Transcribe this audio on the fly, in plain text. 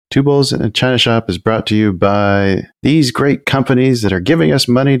Two Bulls in a China Shop is brought to you by these great companies that are giving us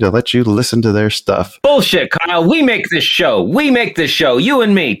money to let you listen to their stuff. Bullshit, Kyle. We make this show. You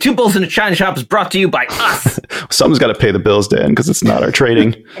and me. Two Bulls in a China Shop is brought to you by us. Someone's got to pay the bills, Dan, because it's not our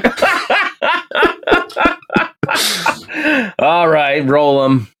trading. All right, roll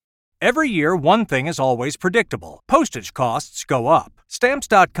them. Every year, one thing is always predictable. Postage costs go up.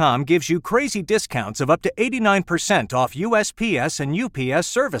 Stamps.com gives you crazy discounts of up to 89% off USPS and UPS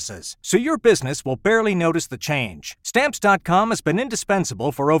services, so your business will barely notice the change. Stamps.com has been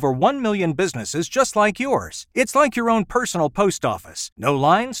indispensable for over 1 million businesses just like yours. It's like your own personal post office. No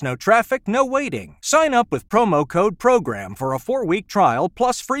lines, no traffic, no waiting. Sign up with promo code PROGRAM for a 4-week trial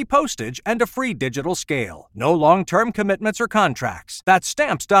plus free postage and a free digital scale. No long-term commitments or contracts. That's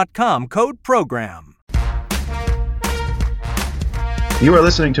Stamps.com, code PROGRAM. You are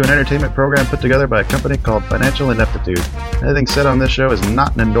listening to an entertainment program put together by a company called Financial Ineptitude. Anything said on this show is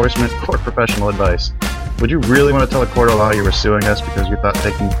not an endorsement or professional advice. Would you really want to tell a court of law you were suing us because you thought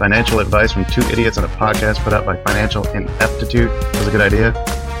taking financial advice from two idiots on a podcast put out by Financial Ineptitude was a good idea?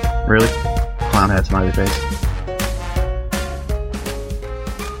 Really? Clown hat, smiley face.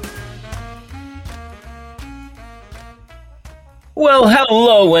 Well,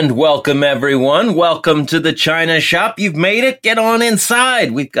 hello and welcome, everyone. Welcome to the China Shop. You've made it. Get on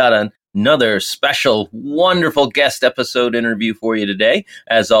inside. We've got another special, wonderful guest episode interview for you today.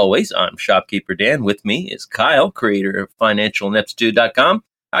 As always, I'm Shopkeeper Dan. With me is Kyle, creator of FinancialIneptitude.com.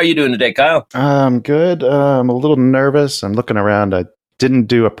 How are you doing today, Kyle? I'm good. I'm a little nervous. I'm looking around. I didn't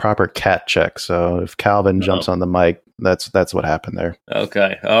do a proper cat check, so if Calvin jumps on the mic, that's what happened there.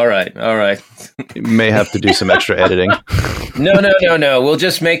 Okay. All right. You may have to do some extra editing. No. We'll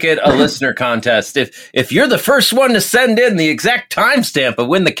just make it a listener contest. If you're the first one to send in the exact timestamp of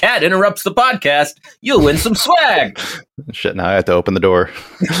when the cat interrupts the podcast, you'll win some swag. Shit, now I have to open the door.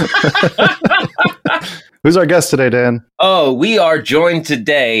 Who's our guest today, Dan? Oh, we are joined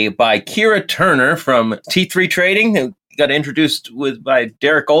today by Kira Turner from T3 Trading, who got introduced by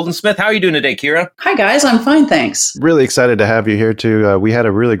Derek Goldensmith. How are you doing today, Kira? Hi, guys. I'm fine, thanks. Really excited to have you here, too. We had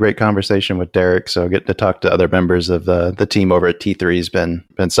a really great conversation with Derek, so getting to talk to other members of the team over at T3 has been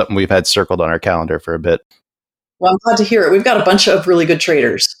something we've had circled on our calendar for a bit. Well, I'm glad to hear it. We've got a bunch of really good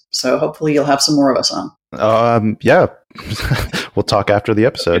traders, so hopefully you'll have some more of us on. Yeah. We'll talk after the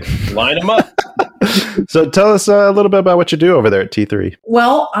episode. Line them up. So tell us a little bit about what you do over there at T3.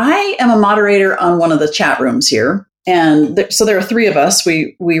 Well, I am a moderator on one of the chat rooms here. And so there are three of us.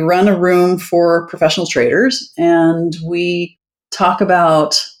 We run a room for professional traders, and we talk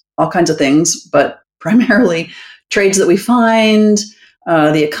about all kinds of things, but primarily trades that we find,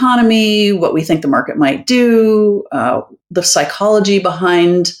 the economy, what we think the market might do, the psychology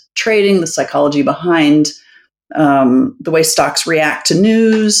behind trading, the psychology behind the way stocks react to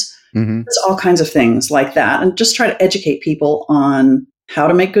news. Mm-hmm. It's all kinds of things like that, and just try to educate people on how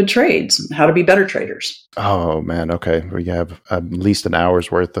to make good trades, how to be better traders. Oh, man. Okay. We have at least an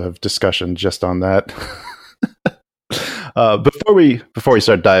hour's worth of discussion just on that. Before we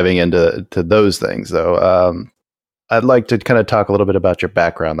start diving into those things, though, I'd like to kind of talk a little bit about your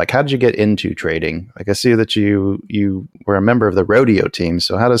background. Like, how did you get into trading? Like, I see that you were a member of the rodeo team.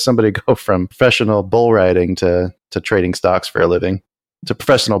 So how does somebody go from professional bull riding to trading stocks for a living? It's a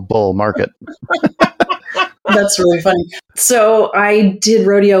professional bull market. That's really funny. So I did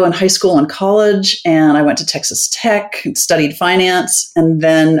rodeo in high school and college, and I went to Texas Tech and studied finance, and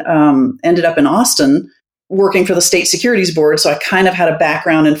then ended up in Austin working for the state securities board. So I kind of had a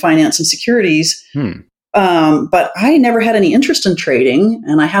background in finance and securities. But I never had any interest in trading,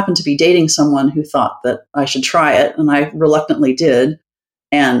 and I happened to be dating someone who thought that I should try it, and I reluctantly did.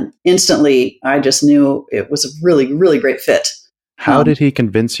 And instantly, I just knew it was a really, really great fit. How did he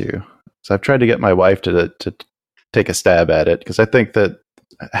convince you? So I've tried to get my wife to take a stab at it, because I think that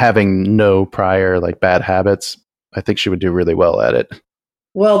having no prior bad habits, I think she would do really well at it.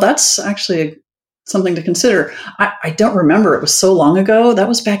 Well, that's actually something to consider. I don't remember. It was so long ago. That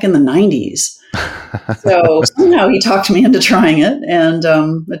was back in the 90s. So somehow he talked me into trying it, and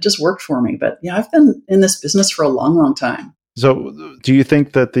it just worked for me. But yeah, I've been in this business for a long, long time. So do you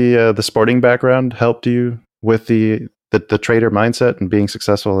think that the sporting background helped you with the trader mindset and being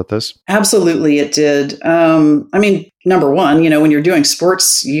successful at this? Absolutely, it did. I mean, number one, when you're doing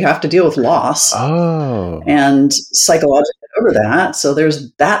sports, you have to deal with loss. Oh. And psychologically over that. So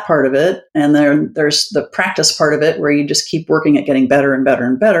there's that part of it. And there's the practice part of it, where you just keep working at getting better and better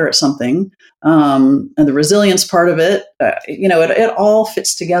and better at something. And the resilience part of it, it all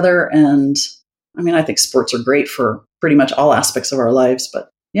fits together. And I mean, I think sports are great for pretty much all aspects of our lives. But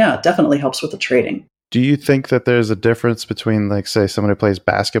yeah, it definitely helps with the trading. Do you think that there's a difference between, like, say, someone who plays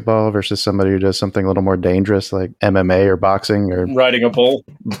basketball versus somebody who does something a little more dangerous, like MMA or boxing or Riding a bull?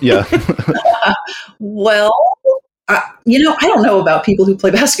 Yeah. Well, I don't know about people who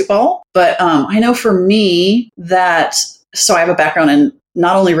play basketball, but I know for me that, so I have a background in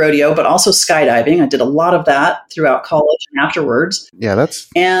not only rodeo, but also skydiving. I did a lot of that throughout college and afterwards. Yeah,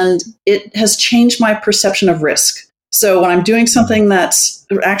 and it has changed my perception of risk. So when I'm doing something that's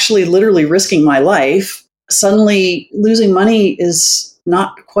actually literally risking my life, suddenly losing money is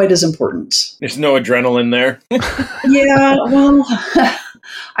not quite as important. There's no adrenaline there. Yeah, well,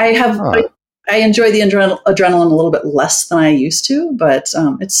 I enjoy the adrenaline a little bit less than I used to, but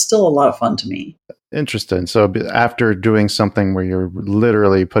it's still a lot of fun to me. Interesting. So after doing something where you're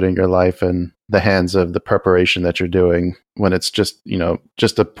literally putting your life in the hands of the preparation that you're doing, when it's just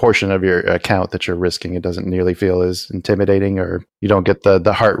a portion of your account that you're risking, it doesn't nearly feel as intimidating, or you don't get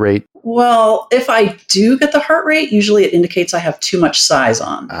the heart rate. Well, if I do get the heart rate, usually it indicates I have too much size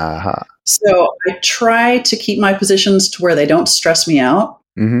on. Uh-huh. So I try to keep my positions to where they don't stress me out.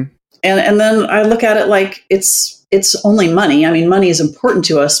 Mm-hmm. And then I look at it like it's only money. I mean, money is important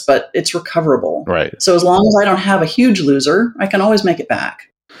to us, but it's recoverable. Right. So as long as I don't have a huge loser, I can always make it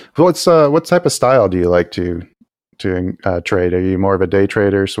back. What type of style do you like to trade? Are you more of a day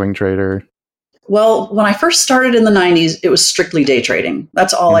trader, swing trader? Well, when I first started in the 90s, it was strictly day trading.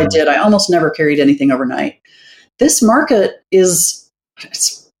 That's all I did. I almost never carried anything overnight. This market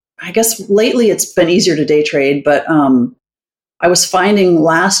I guess lately it's been easier to day trade, but I was finding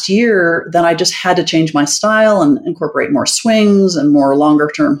last year that I just had to change my style and incorporate more swings and more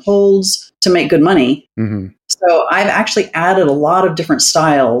longer term holds to make good money. Mm-hmm. So I've actually added a lot of different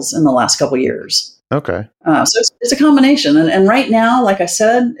styles in the last couple of years. Okay. So it's a combination. And right now, like I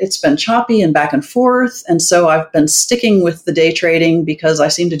said, it's been choppy and back and forth. And so I've been sticking with the day trading because I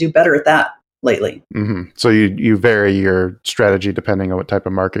seem to do better at that lately. Mm-hmm. So you vary your strategy depending on what type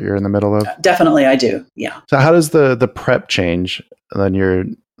of market you're in the middle of? Definitely I do. Yeah. So how does the prep change? Then you're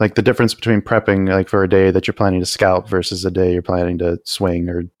like the difference between prepping like for a day that you're planning to scalp versus a day you're planning to swing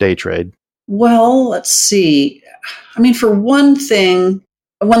or day trade? Well, let's see. I mean, for one thing,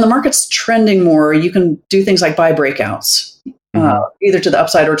 when the market's trending more, you can do things like buy breakouts, either to the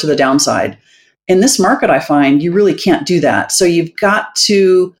upside or to the downside. In this market, I find you really can't do that. So you've got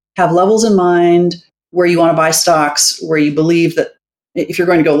to have levels in mind where you want to buy stocks, where you believe that if you're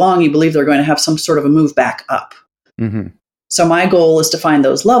going to go long, you believe they're going to have some sort of a move back up. Mm-hmm. So my goal is to find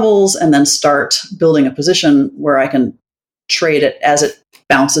those levels and then start building a position where I can trade it as it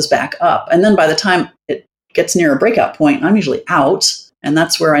bounces back up. And then by the time it gets near a breakout point, I'm usually out. And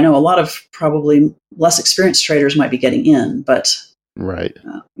that's where I know a lot of probably less experienced traders might be getting in. But right.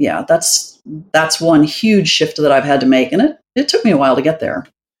 Yeah, that's one huge shift that I've had to make. And it took me a while to get there.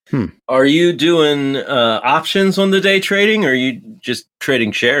 Are you doing options on the day trading, or are you just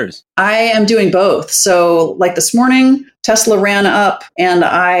trading shares? I am doing both. So like this morning, Tesla ran up and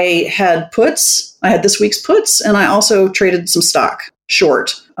I had puts. I had this week's puts, and I also traded some stock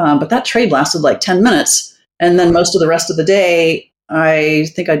short. But that trade lasted like 10 minutes. And then most of the rest of the day, I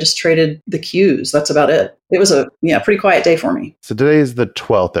think I just traded the Qs. That's about it. It was a pretty quiet day for me. So today is the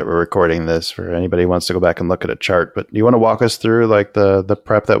 12th that we're recording this for anybody who wants to go back and look at a chart. But do you want to walk us through like the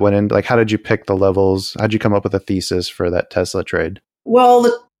prep that went in? Like, how did you pick the levels? How'd you come up with a thesis for that Tesla trade?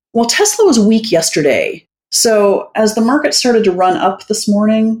 Well, Tesla was weak yesterday. So as the market started to run up this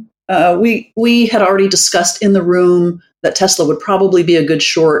morning, we had already discussed in the room that Tesla would probably be a good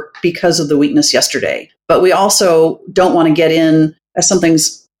short because of the weakness yesterday. But we also don't want to get in as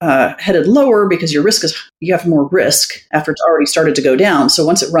something's headed lower because you have more risk after it's already started to go down. So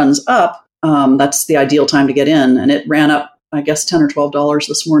once it runs up, that's the ideal time to get in. And it ran up, I guess, $10 or $12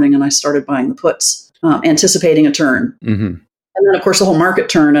 this morning, and I started buying the puts, anticipating a turn. Mm-hmm. And then, of course, the whole market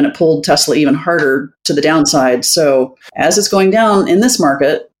turned, and it pulled Tesla even harder to the downside. So as it's going down in this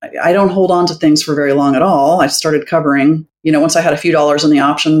market, I don't hold on to things for very long at all. I started covering. Once I had a few dollars in the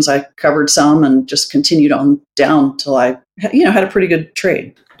options, I covered some and just continued on down till I, had a pretty good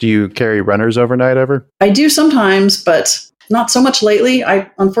trade. Do you carry runners overnight ever? I do sometimes, but not so much lately.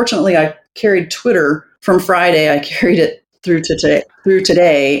 Unfortunately, I carried Twitter from Friday. I carried it through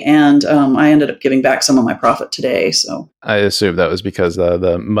today, and I ended up giving back some of my profit today. So I assume that was because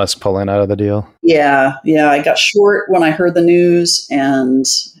the Musk pulling out of the deal. Yeah. I got short when I heard the news and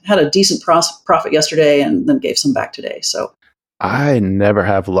had a decent profit yesterday, and then gave some back today. So I never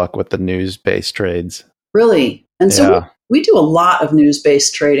have luck with the news-based trades. Really? And so we do a lot of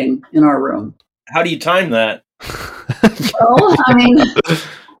news-based trading in our room. How do you time that? Well, I mean,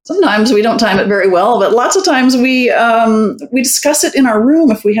 sometimes we don't time it very well, but lots of times we discuss it in our room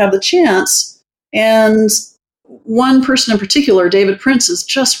if we have the chance. And one person in particular, David Prince, is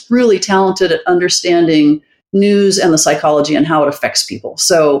just really talented at understanding news and the psychology and how it affects people.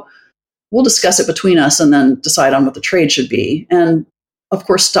 So we'll discuss it between us and then decide on what the trade should be. And of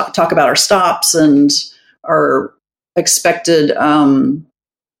course, talk about our stops and our expected,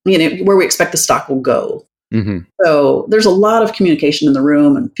 where we expect the stock will go. Mm-hmm. So there's a lot of communication in the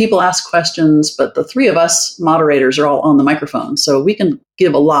room and people ask questions, but the three of us moderators are all on the microphone. So we can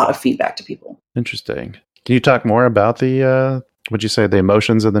give a lot of feedback to people. Interesting. Can you talk more about the, would you say the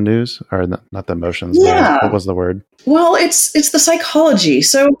emotions of the news? Or not the emotions? Yeah. What was the word? Well, it's the psychology.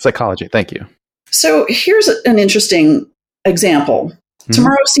 So Psychology. Thank you. So here's an interesting example. Mm-hmm.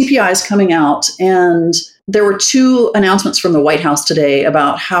 Tomorrow CPI is coming out, and there were 2 announcements from the White House today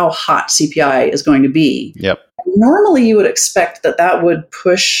about how hot CPI is going to be. Yep. Normally, you would expect that would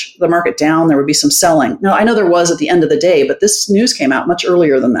push the market down. There would be some selling. Now, I know there was at the end of the day, but this news came out much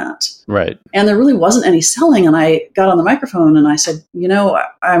earlier than that. Right. And there really wasn't any selling. And I got on the microphone and I said,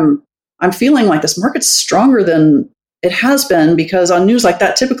 I'm feeling like this market's stronger than it has been, because on news like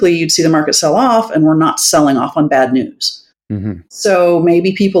that, typically you'd see the market sell off, and we're not selling off on bad news. Mm-hmm. So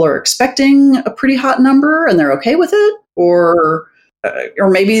maybe people are expecting a pretty hot number and they're okay with it, or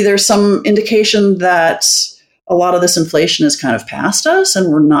maybe there's some indication that a lot of this inflation is kind of past us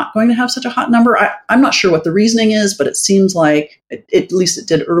and we're not going to have such a hot number. I'm not sure what the reasoning is, but it seems like, at least it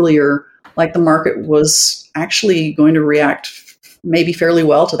did earlier, like the market was actually going to react maybe fairly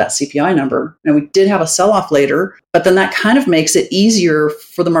well to that CPI number. And we did have a sell-off later, but then that kind of makes it easier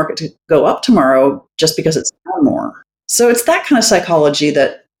for the market to go up tomorrow just because it's down more. So it's that kind of psychology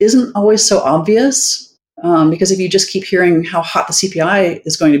that isn't always so obvious, because if you just keep hearing how hot the CPI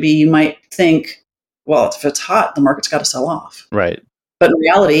is going to be, you might think, well, if it's hot, the market's got to sell off. Right. But in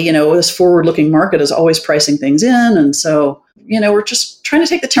reality, this forward-looking market is always pricing things in. And so, we're just trying to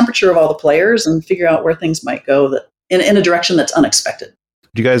take the temperature of all the players and figure out where things might go that in a direction that's unexpected.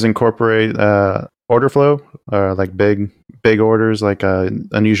 Do you guys incorporate order flow, like big orders like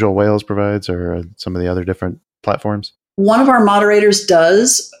Unusual Whales provides, or some of the other different platforms? One of our moderators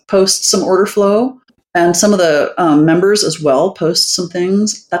does post some order flow, and some of the members as well post some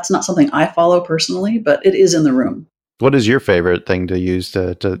things. That's not something I follow personally, but it is in the room. What is your favorite thing to use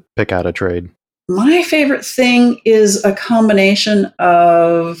to pick out a trade? My favorite thing is a combination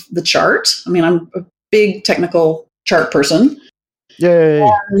of the chart. I mean, I'm a big technical chart person. Yay!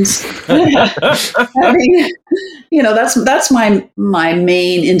 And, that's my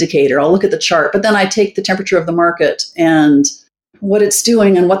main indicator. I'll look at the chart, but then I take the temperature of the market and what it's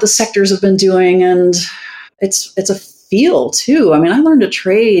doing and what the sectors have been doing, and it's a feel too. I mean, I learned to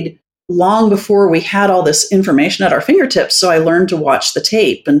trade long before we had all this information at our fingertips, so I learned to watch the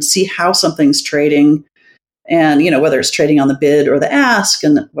tape and see how something's trading, and whether it's trading on the bid or the ask,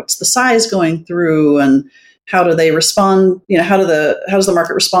 and what's the size going through, and how do they respond? How does the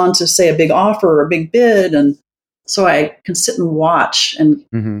market respond to, say, a big offer or a big bid? And so I can sit and watch and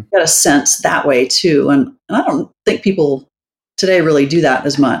get a sense that way too. And I don't think people today really do that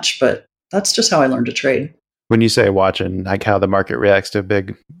as much, but that's just how I learned to trade. When you say watching, like how the market reacts to a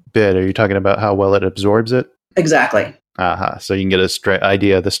big bid, are you talking about how well it absorbs it? Exactly. So you can get a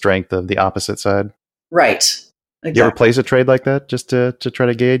idea of the strength of the opposite side. Right. Exactly. You ever place a trade like that just to try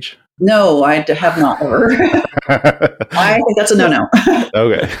to gauge? No, I have not ever. I think that's a no-no.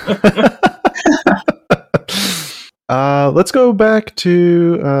 Okay. Let's go back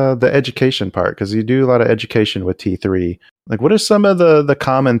to the education part, because you do a lot of education with T3. Like, what are some of the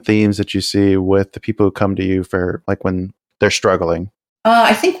common themes that you see with the people who come to you for, like, when they're struggling?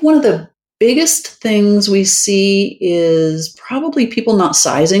 I think one of the biggest things we see is probably people not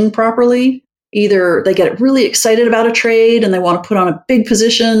sizing properly. Either they get really excited about a trade and they want to put on a big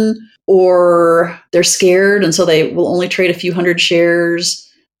position, or they're scared and so they will only trade a few hundred shares,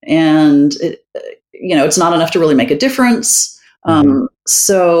 and it's not enough to really make a difference.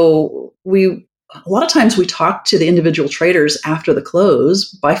 So a lot of times we talk to the individual traders after the close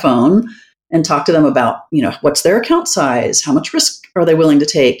by phone and talk to them about, what's their account size, how much risk are they willing to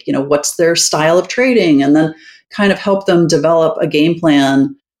take, what's their style of trading, and then kind of help them develop a game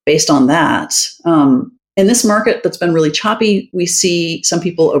plan based on that. In this market that's been really choppy, we see some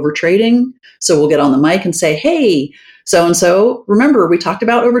people overtrading. So we'll get on the mic and say, hey, so-and-so, remember, we talked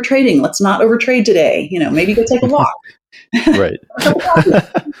about overtrading. Let's not overtrade today. Maybe go take a walk. Right.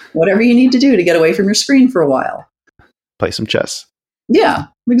 Whatever you need to do to get away from your screen for a while. Play some chess. Yeah,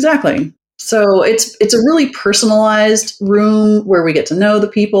 exactly. So it's a really personalized room where we get to know the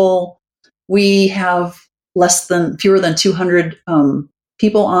people. We have fewer than 200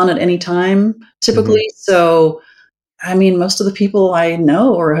 people on at any time, typically. So, I mean, most of the people I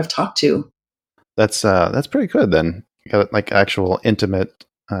know or have talked to. That's pretty good then. You got like actual intimate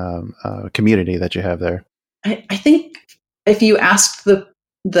community that you have there. I think if you asked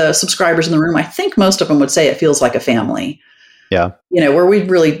the subscribers in the room, I think most of them would say it feels like a family. Yeah. Where we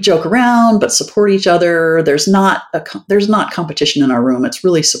really joke around but support each other. There's not competition in our room. It's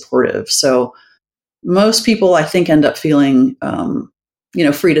really supportive. So most people, I think, end up feeling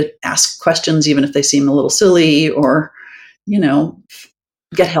free to ask questions even if they seem a little silly, or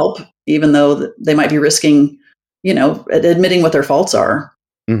get help even though they might be risking admitting what their faults are.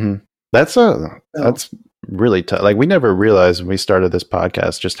 Mm-hmm. That's really tough. Like, we never realized when we started this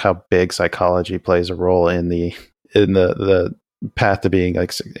podcast just how big psychology plays a role in the path to being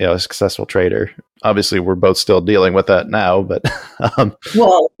like a successful trader. Obviously, we're both still dealing with that now, but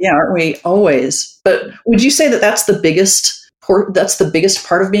well, yeah, aren't we always? But would you say that that's the biggest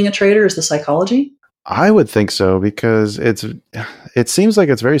part of being a trader, is the psychology? I would think so, because it seems like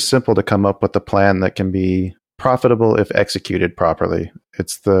it's very simple to come up with a plan that can be profitable if executed properly.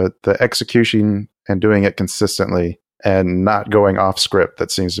 It's the execution and doing it consistently and not going off script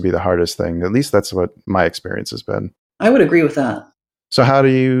that seems to be the hardest thing. At least that's what my experience has been. I would agree with that. So how do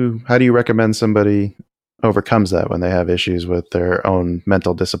you recommend somebody overcomes that when they have issues with their own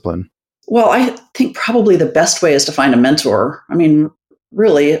mental discipline? Well, I think probably the best way is to find a mentor. I mean,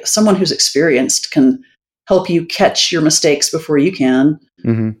 really, someone who's experienced can help you catch your mistakes before you can.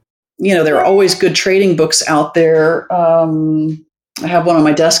 Mm-hmm. There are always good trading books out there. I have one on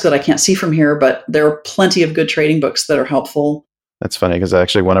my desk that I can't see from here, but there are plenty of good trading books that are helpful. That's funny, because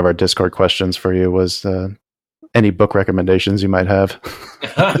actually one of our Discord questions for you was any book recommendations you might have.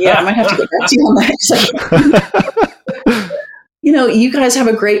 Yeah, I might have to get back to you on that. You guys have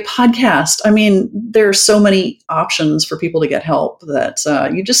a great podcast. I mean, there are so many options for people to get help that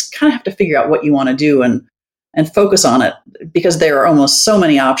you just kind of have to figure out what you want to do and focus on it, because there are almost so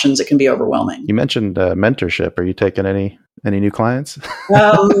many options. It can be overwhelming. You mentioned mentorship. Are you taking any new clients?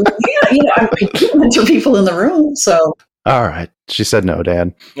 Yeah, I mentor people in the room. So. All right. She said no,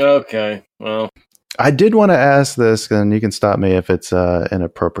 Dan. Okay. Well, I did want to ask this, and you can stop me if it's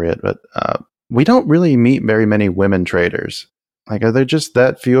inappropriate, but we don't really meet very many women traders. Like, are there just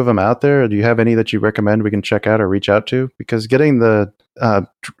that few of them out there? Or do you have any that you recommend we can check out or reach out to? Because getting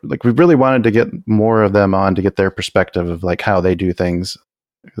we really wanted to get more of them on to get their perspective of like how they do things,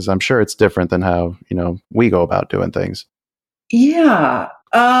 because I'm sure it's different than how, we go about doing things. Yeah.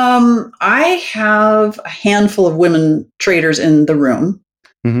 I have a handful of women traders in the room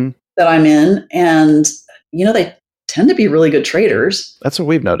that I'm in, and, they tend to be really good traders. That's what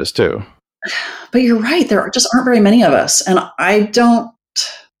we've noticed too. But you're right. There just aren't very many of us. And I don't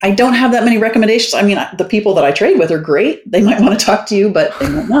have that many recommendations. I mean, the people that I trade with are great. They might want to talk to you, but they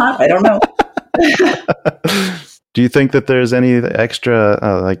might not. I don't know. Do you think that there's any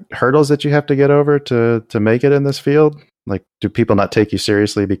extra hurdles that you have to get over to make it in this field? Like, do people not take you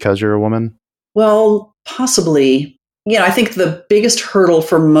seriously because you're a woman? Well, possibly. I think the biggest hurdle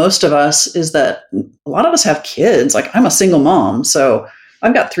for most of us is that a lot of us have kids. Like, I'm a single mom, so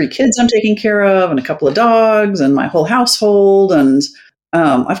I've got 3 kids I'm taking care of, and a couple of dogs, and my whole household, and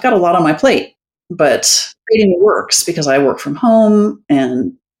I've got a lot on my plate. But trading works because I work from home,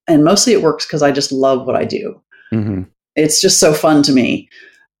 and mostly it works because I just love what I do. Mm-hmm. It's just so fun to me.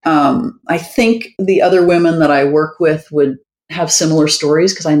 I think the other women that I work with would have similar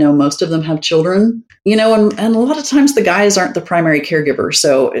stories, because I know most of them have children. And a lot of times the guys aren't the primary caregiver,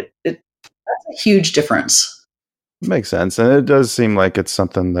 so that's a huge difference. Makes sense. And it does seem like it's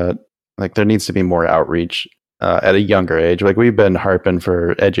something that, like, there needs to be more outreach at a younger age. Like, we've been harping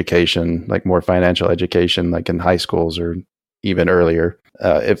for education, like more financial education, like in high schools or even earlier.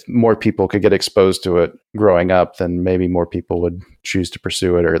 If more people could get exposed to it growing up, then maybe more people would choose to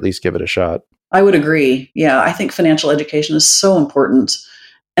pursue it, or at least give it a shot. I would agree. Yeah, I think financial education is so important.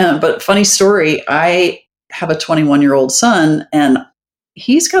 But funny story, I have a 21-year-old son, and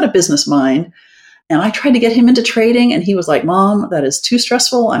he's got a business mind. And I tried to get him into trading, and he was like, "Mom, that is too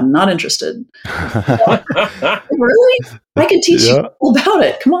stressful. I'm not interested." Really? I can teach you all about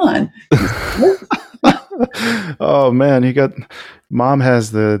it. Come on. Oh man, Mom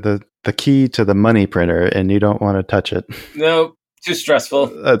has the key to the money printer, and you don't want to touch it. No, too stressful.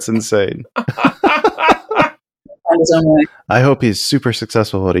 That's insane. Find his own way. I hope he's super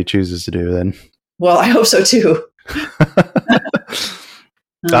successful what he chooses to do then. Well, I hope so too.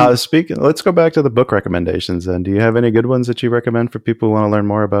 Let's go back to the book recommendations then. Do you have any good ones that you recommend for people who want to learn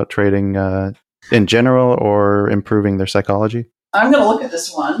more about trading in general or improving their psychology? I'm going to look at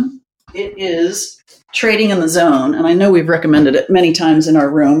this one. It is Trading in the Zone, and I know we've recommended it many times in our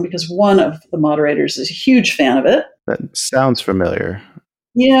room because one of the moderators is a huge fan of it. That sounds familiar.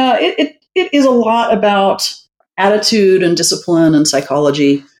 Yeah, it is a lot about attitude and discipline and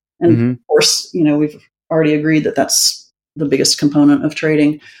psychology. And of course, we've already agreed that that's the biggest component of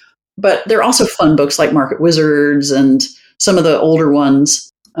trading. But there are also fun books like Market Wizards and some of the older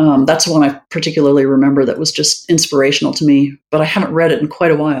ones. That's one I particularly remember that was just inspirational to me, but I haven't read it in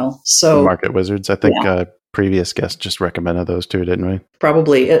quite a while. So Market Wizards, I think previous guest just recommended those two, didn't we?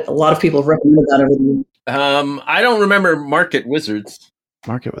 Probably. A lot of people have recommended that over the years. I don't remember Market Wizards.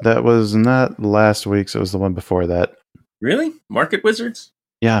 That was not last week's. It was the one before that. Really? Market Wizards?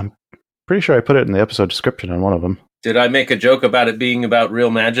 Yeah, I'm pretty sure I put it in the episode description on one of them. Did I make a joke about it being about real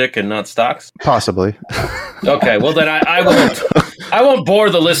magic and not stocks? Possibly. Okay, well then I won't bore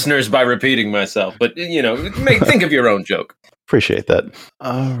the listeners by repeating myself, but think of your own joke. Appreciate that.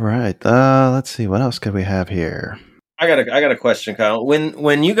 All right. Let's see. What else could we have here? I got a question, Kyle.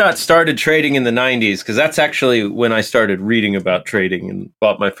 When you got started trading in the 90s, because that's actually when I started reading about trading and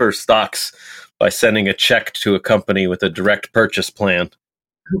bought my first stocks by sending a check to a company with a direct purchase plan.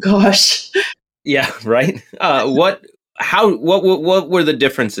 Oh gosh. Yeah, right. What were the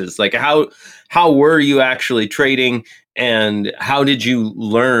differences? Like how were you actually trading, and how did you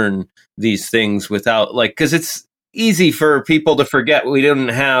learn these things without because it's easy for people to forget we didn't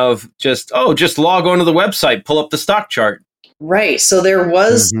have just log onto the website, pull up the stock chart. Right. So there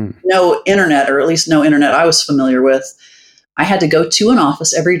was no internet, or at least no internet I was familiar with. I had to go to an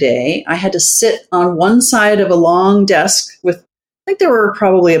office every day. I had to sit on one side of a long desk with, I think there were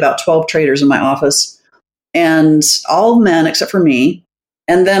probably about 12 traders in my office, and all men except for me.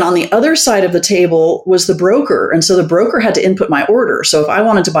 And then on the other side of the table was the broker. And so the broker had to input my order. So if I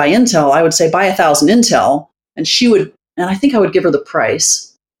wanted to buy Intel, I would say buy 1,000 Intel. And she would, and I think I would give her the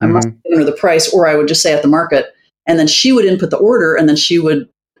price. I must have given her the price, or I would just say at the market. And then she would input the order, and then she would,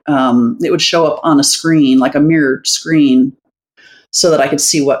 it would show up on a screen, like a mirrored screen, so that I could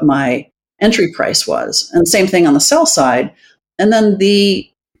see what my entry price was. And same thing on the sell side. And then the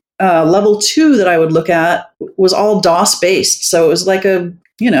level 2 that I would look at was all DOS based. So it was like a,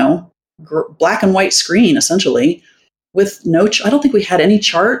 black and white screen essentially with I don't think we had any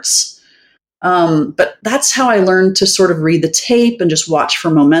charts. But that's how I learned to sort of read the tape and just watch for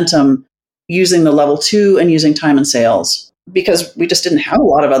momentum using the level 2 and using time and sales, because we just didn't have a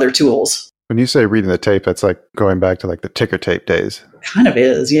lot of other tools. When you say reading the tape, that's like going back to like the ticker tape days. Kind of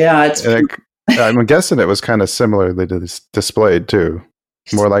is. Yeah. I'm guessing it was kind of similarly displayed too.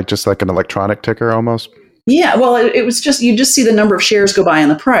 More like just like an electronic ticker almost. Yeah, well, it was just, you just see the number of shares go by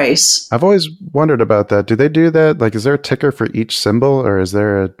and the price. I've always wondered about that. Do they do that? Like, is there a ticker for each symbol, or is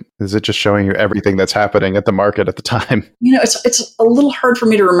it just showing you everything that's happening at the market at the time? It's a little hard for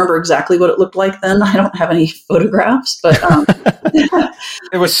me to remember exactly what it looked like then. I don't have any photographs, but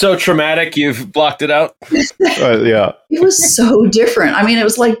it was so traumatic you've blocked it out. Yeah, it was so different. I mean, it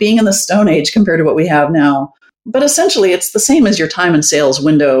was like being in the Stone Age compared to what we have now. But essentially, it's the same as your time and sales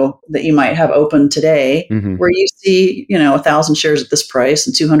window that you might have open today, where you see, 1,000 shares at this price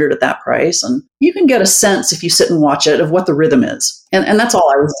and 200 at that price. And you can get a sense, if you sit and watch it, of what the rhythm is. And that's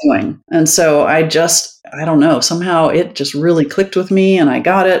all I was doing. And so I don't know, somehow it just really clicked with me, and I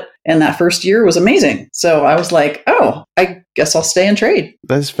got it. And that first year was amazing. So I was like, oh, I guess I'll stay and trade.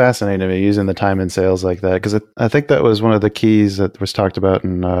 That's fascinating to me, using the time and sales like that, because I think that was one of the keys that was talked about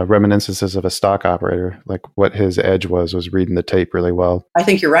in Reminiscences of a Stock Operator. Like what his edge was reading the tape really well. I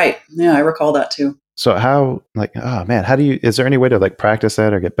think you're right. Yeah, I recall that too. So how is there any way to like practice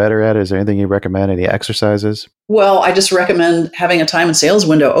that or get better at it? Is there anything you recommend, any exercises? Well, I just recommend having a time and sales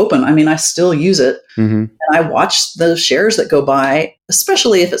window open. I mean, I still use it, and I watch the shares that go by,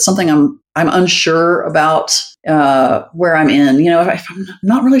 especially if it's something I'm unsure about where I'm in. If I'm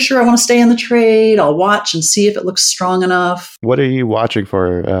not really sure I want to stay in the trade, I'll watch and see if it looks strong enough. What are you watching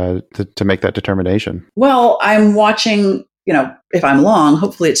for to make that determination? Well, I'm watching. If I'm long,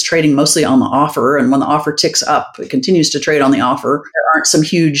 hopefully it's trading mostly on the offer. And when the offer ticks up, it continues to trade on the offer. There aren't some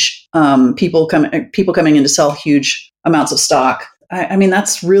huge people coming in to sell huge amounts of stock. I mean,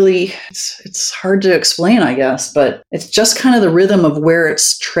 that's really, it's hard to explain, I guess, but it's just kind of the rhythm of where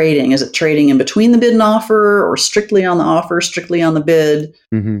it's trading. Is it trading in between the bid and offer, or strictly on the offer, strictly on the bid?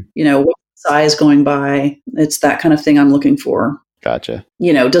 What size going by? It's that kind of thing I'm looking for. Gotcha.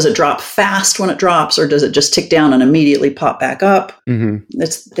 Does it drop fast when it drops, or does it just tick down and immediately pop back up?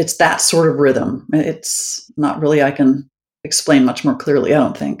 It's that sort of rhythm. It's not really, I can explain much more clearly, I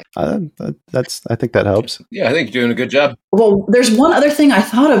don't think. I think that helps. Yeah, I think you're doing a good job. Well, there's one other thing I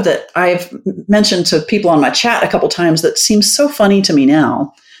thought of that I've mentioned to people on my chat a couple times that seems so funny to me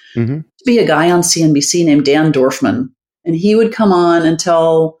now. To be a guy on CNBC named Dan Dorfman, and he would come on and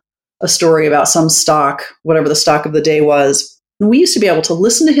tell a story about some stock, whatever the stock of the day was. And we used to be able to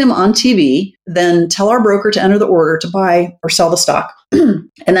listen to him on TV, then tell our broker to enter the order to buy or sell the stock,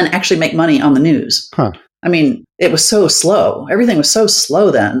 and then actually make money on the news. Huh. I mean, it was so slow. Everything was so slow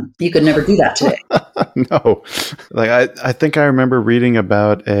then. You could never do that today. No. I think I remember reading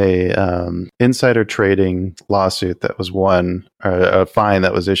about a insider trading lawsuit that was won, or a fine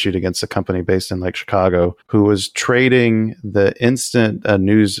that was issued against a company based in like Chicago, who was trading the instant a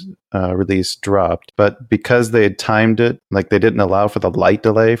news release dropped, but because they had timed it, like they didn't allow for the light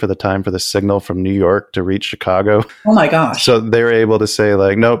delay for the time for the signal from New York to reach Chicago. Oh my gosh. So they were able to say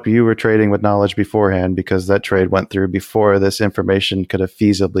like, nope, you were trading with knowledge beforehand because that trade went through before this information could have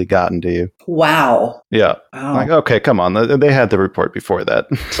feasibly gotten to you. Wow. Yeah. Wow. Like, okay, come on. They had the report before that.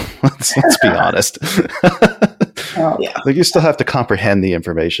 let's be honest. Oh, yeah. Like you still have to comprehend the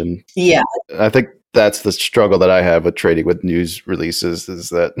information. Yeah. I think that's the struggle that I have with trading with news releases is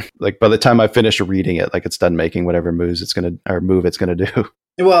that like by the time I finish reading it, like it's done making whatever move it's going to do.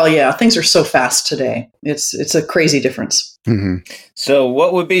 Well, yeah, things are so fast today. It's a crazy difference. Mm-hmm. So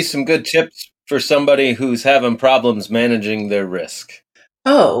what would be some good tips for somebody who's having problems managing their risk?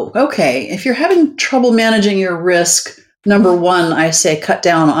 Oh, okay. If you're having trouble managing your risk, number one, I say cut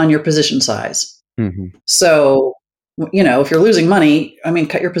down on your position size. Mm-hmm. So, if you're losing money, I mean,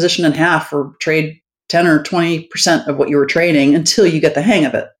 cut your position in half or trade 10 or 20% of what you were trading until you get the hang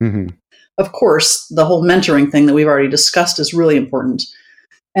of it. Mm-hmm. Of course, the whole mentoring thing that we've already discussed is really important.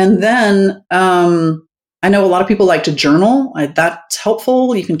 And then I know a lot of people like to journal. That's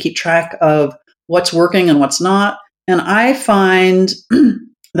helpful. You can keep track of what's working and what's not. And I find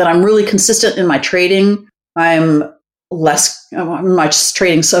that I'm really consistent in my trading. I'm my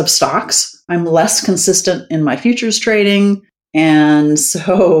trading sub stocks. I'm less consistent in my futures trading. And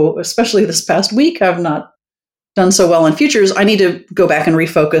so, especially this past week, I've not done so well in futures. I need to go back and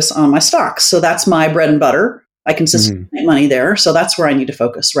refocus on my stocks. So that's my bread and butter. I consistently make money there. So that's where I need to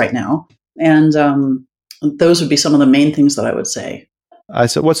focus right now. And those would be some of the main things that I would say.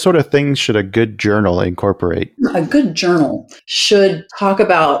 So what sort of things should a good journal incorporate? A good journal should talk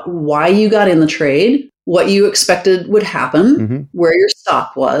about why you got in the trade, what you expected would happen, where your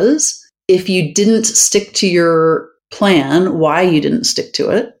stop was, if you didn't stick to your plan, why you didn't stick to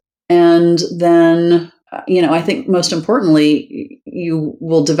it. And then, I think most importantly, you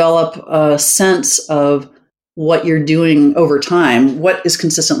will develop a sense of what you're doing over time. What is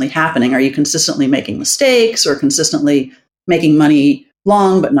consistently happening? Are you consistently making mistakes or consistently making money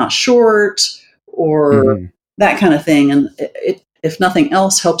long but not short, or that kind of thing? And it, if nothing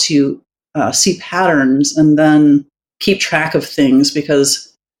else, helps you see patterns and then keep track of things, because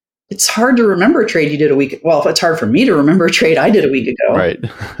it's hard to remember a trade you did a week. Well, it's hard for me to remember a trade I did a week ago. Right.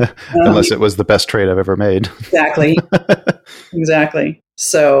 Unless it was the best trade I've ever made. Exactly. Exactly.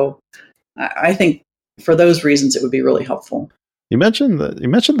 So I think for those reasons, it would be really helpful. You mentioned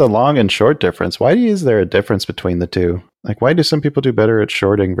the long and short difference. Why is there a difference between the two? Like, why do some people do better at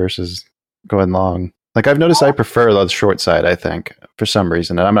shorting versus going long? Like, I've noticed I prefer the short side, I think, for some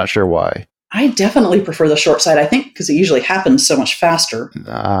reason, and I'm not sure why. I definitely prefer the short side, I think, because it usually happens so much faster.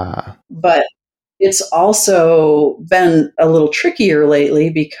 But it's also been a little trickier lately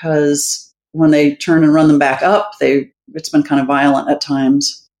because when they turn and run them back up, it's been kind of violent at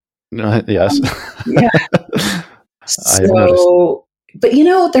times. Yes. Yeah. So, but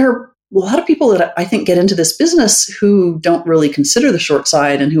there are a lot of people that I think get into this business who don't really consider the short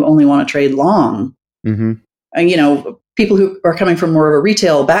side and who only want to trade long. Mm-hmm. And, people who are coming from more of a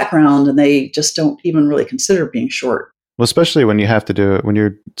retail background and they just don't even really consider being short. Well, especially when you have to do it, when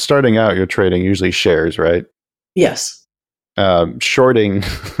you're starting out, you're trading usually shares, right? Yes. Shorting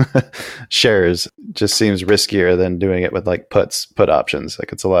shares just seems riskier than doing it with like put options.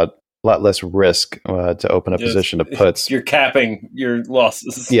 Like it's a lot less risk to open a position of puts. You're capping your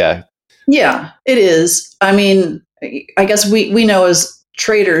losses. Yeah. Yeah, it is. I mean, I guess we know as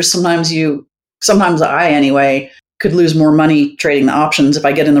traders, sometimes I anyway, could lose more money trading the options if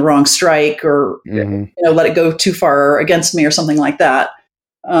I get in the wrong strike or let it go too far against me or something like that.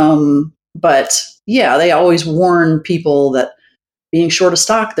 But yeah, they always warn people that being short a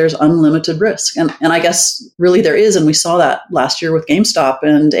stock, there's unlimited risk. And I guess really there is. And we saw that last year with GameStop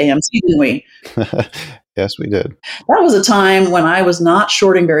and AMC, didn't we? Yes, we did. That was a time when I was not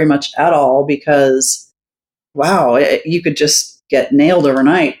shorting very much at all because, wow, you could just get nailed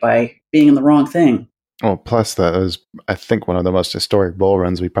overnight by being in the wrong thing. Oh, plus that was, I think, one of the most historic bull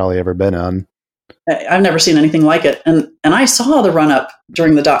runs we've probably ever been on. I've never seen anything like it. And I saw the run up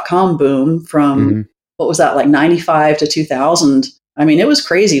during the .com boom from, what was that, like 95 to 2000. I mean, it was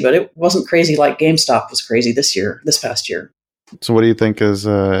crazy, but it wasn't crazy like GameStop was crazy this past year. So what do you think is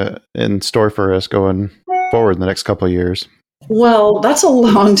in store for us going forward in the next couple of years? Well, that's a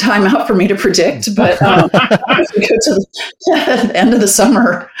long time out for me to predict, but as we go to the end of the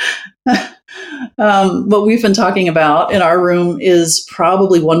summer, what we've been talking about in our room is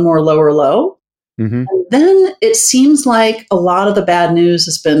probably one more lower low. Mm-hmm. And then it seems like a lot of the bad news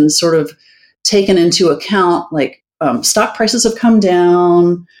has been sort of taken into account, like stock prices have come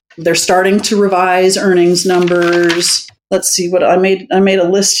down. They're starting to revise earnings numbers. Let's see what I made a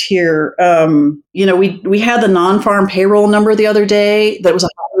list here. We had the non-farm payroll number the other day that was a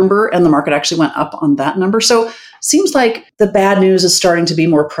high number, and the market actually went up on that number. So it seems like the bad news is starting to be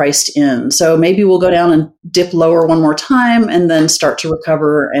more priced in. So maybe we'll go down and dip lower one more time and then start to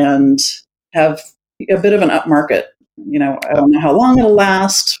recover and have a bit of an up market. I don't know how long it'll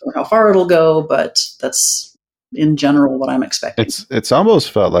last or how far it'll go, but that's in general what I'm expecting. It's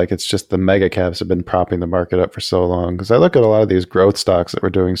almost felt like it's just the mega caps have been propping the market up for so long, because I look at a lot of these growth stocks that were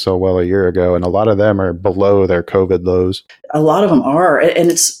doing so well a year ago, and a lot of them are below their COVID lows. A lot of them are, and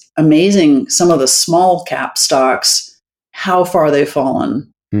it's amazing some of the small cap stocks, how far they've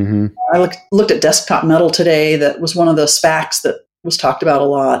fallen. Mm-hmm. I looked at Desktop Metal today. That was one of the SPACs that was talked about a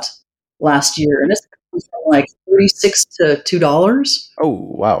lot last year, and it's from like $36 to $2. Oh,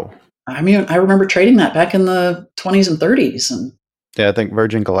 wow. I mean, I remember trading that back in the 20s and 30s. And yeah, I think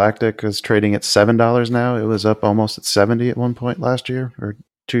Virgin Galactic is trading at $7 now. It was up almost at 70 at one point last year or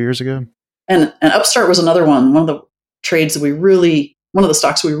 2 years ago. And Upstart was another one. One of the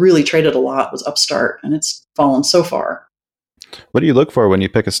stocks we really traded a lot was Upstart, and it's fallen so far. What do you look for when you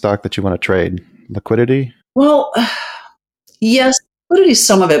pick a stock that you want to trade? Liquidity? Well, yes, liquidity is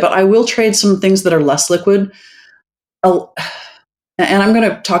some of it, but I will trade some things that are less liquid. And I'm going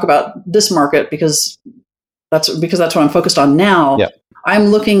to talk about this market because that's what I'm focused on now. Yeah. I'm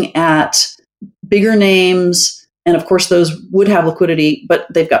looking at bigger names, and of course those would have liquidity, but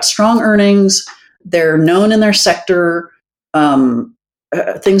they've got strong earnings. They're known in their sector.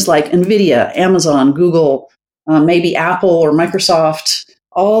 Things like Nvidia, Amazon, Google, maybe Apple or Microsoft,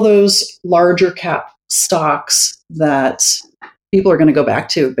 all those larger cap stocks that people are going to go back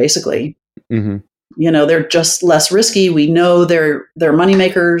to, basically. Mm-hmm. They're just less risky. We know they're money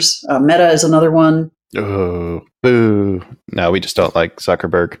makers. Meta is another one. Oh, boo. No, we just don't like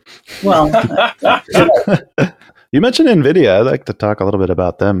Zuckerberg. Well, you mentioned Nvidia. I'd like to talk a little bit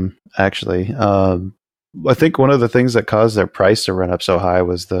about them, actually. I think one of the things that caused their price to run up so high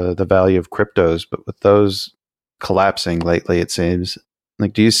was the value of cryptos. But with those collapsing lately, it seems,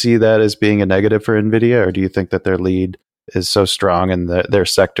 like, do you see that as being a negative for Nvidia, or do you think that their lead is so strong in their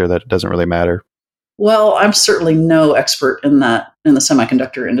sector that it doesn't really matter? Well, I'm certainly no expert in the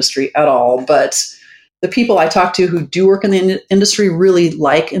semiconductor industry at all, but the people I talk to who do work in the industry really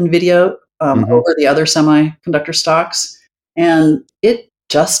like Nvidia over the other semiconductor stocks, and it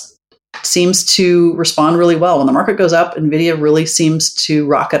just seems to respond really well. When the market goes up, Nvidia really seems to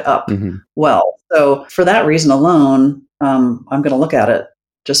rocket up well. So for that reason alone, I'm going to look at it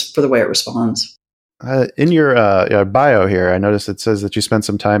just for the way it responds. In your bio here, I noticed it says that you spent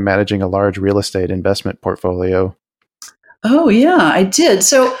some time managing a large real estate investment portfolio. Oh, yeah, I did.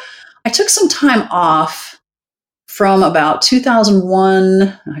 So I took some time off from about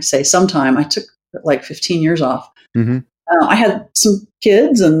 2001. I say sometime. I took like 15 years off. Mm-hmm. I had some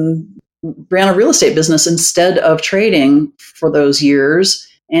kids and ran a real estate business instead of trading for those years.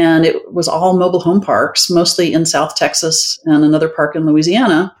 And it was all mobile home parks, mostly in South Texas and another park in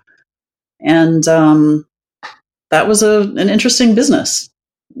Louisiana. And that was an interesting business.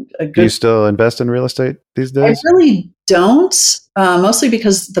 Do you still invest in real estate these days? I really don't, mostly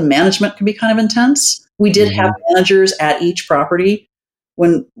because the management can be kind of intense. We did have managers at each property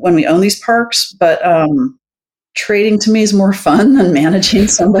when we own these parks, but trading to me is more fun than managing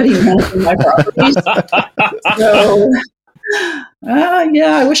somebody managing my properties. So,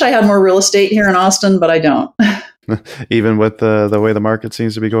 yeah, I wish I had more real estate here in Austin, but I don't. Even with the way the market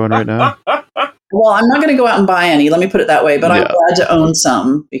seems to be going right now? Well, I'm not going to go out and buy any, let me put it that way, but I'm glad to own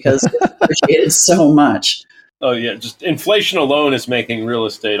some because it's appreciated so much. Oh, yeah. Just inflation alone is making real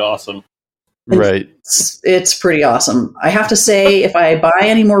estate awesome. Right. It's pretty awesome. I have to say, if I buy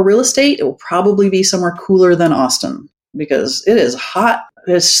any more real estate, it will probably be somewhere cooler than Austin because it is hot.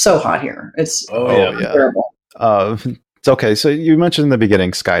 It's so hot here. It's terrible. It's okay. So you mentioned in the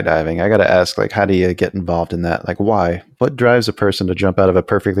beginning skydiving. I got to ask, like, how do you get involved in that? Like, why? What drives a person to jump out of a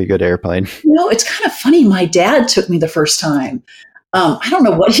perfectly good airplane? It's kind of funny. My dad took me the first time. I don't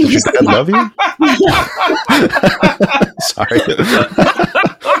know what he was. Did your dad love you? Sorry.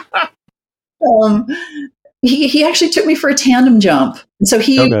 He actually took me for a tandem jump. And so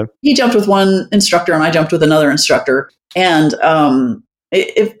he jumped with one instructor and I jumped with another instructor. And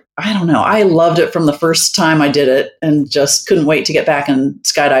I don't know. I loved it from the first time I did it and just couldn't wait to get back and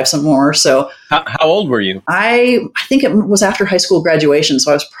skydive some more. So How old were you? I think it was after high school graduation.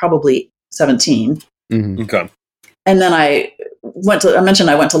 So I was probably 17. Mm-hmm. Okay. And then I mentioned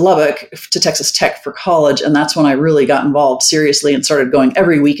I went to Lubbock to Texas Tech for college. And that's when I really got involved seriously and started going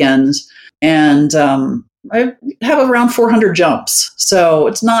every weekend. And I have around 400 jumps. So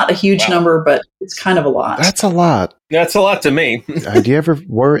it's not a huge number, but it's kind of a lot. That's a lot. That's a lot to me. Do you ever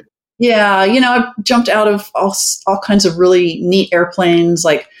worry? Yeah, I've jumped out of all kinds of really neat airplanes,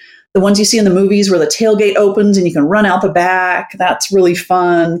 like the ones you see in the movies where the tailgate opens and you can run out the back. That's really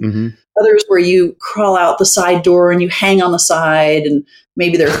fun. Mm-hmm. Others where you crawl out the side door and you hang on the side, and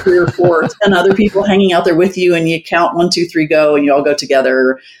maybe there are 3 or 4 or 10 other people hanging out there with you, and you count 1, 2, 3, go, and you all go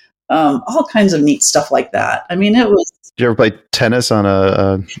together. All kinds of neat stuff like that. I mean, it was. Did you ever play tennis on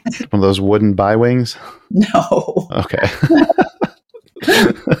one of those wooden bi-wings? No. Okay.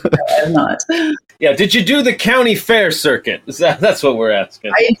 I have not. Yeah. Did you do the county fair circuit? That's what we're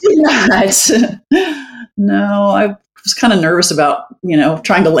asking. I did not. No, I was kind of nervous about,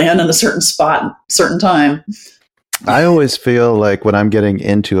 trying to land in a certain spot at a certain time. I always feel like when I'm getting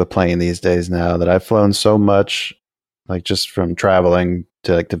into a plane these days now that I've flown so much, like just from traveling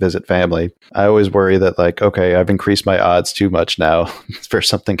to visit family, I always worry that okay, I've increased my odds too much now for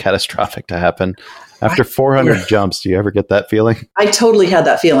something catastrophic to happen. After 400 jumps, do you ever get that feeling? I totally had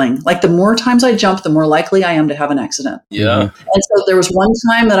that feeling. Like the more times I jump, the more likely I am to have an accident. Yeah. And so there was one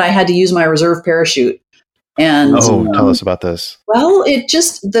time that I had to use my reserve parachute. And tell us about this. Well, it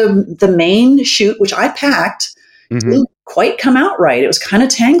just, the main chute, which I packed, didn't quite come out right. It was kind of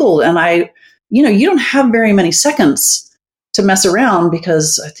tangled. And you don't have very many seconds to mess around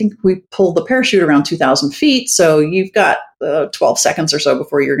because I think we pulled the parachute around 2,000 feet. So you've got 12 seconds or so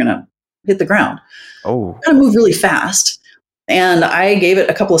before you're going to hit the ground. Oh, kind of move really fast. And I gave it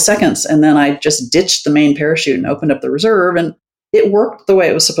a couple of seconds, and then I just ditched the main parachute and opened up the reserve, and it worked the way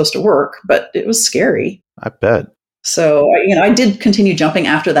it was supposed to work, but it was scary. I bet. So, I did continue jumping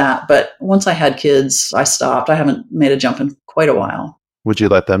after that, but once I had kids, I stopped. I haven't made a jump in quite a while. Would you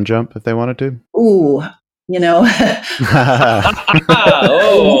let them jump if they wanted to? Ooh,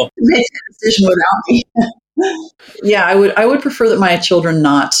 Oh. Make that decision without me. Yeah, I would prefer that my children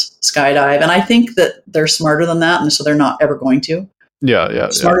not skydive, and I think that they're smarter than that, and so they're not ever going to. Yeah.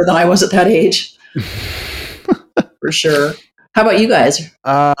 Smarter than I was at that age, for sure. How about you guys?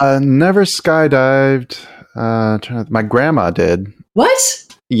 Never skydived. My grandma did. What?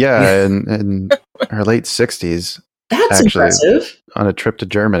 Yeah, in her late 60s. That's impressive. On a trip to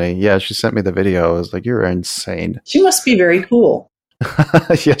Germany. Yeah, she sent me the video. I was like, you're insane. She must be very cool.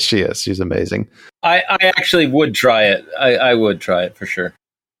 Yes, she is. She's amazing. I actually would try it. I would try it for sure.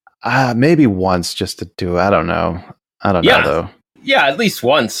 Maybe once just to do it. I don't know. Know, though. Yeah, at least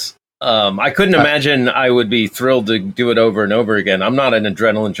once. I couldn't imagine I would be thrilled to do it over and over again. I'm not an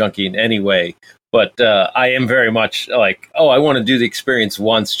adrenaline junkie in any way, but I am very much like, I want to do the experience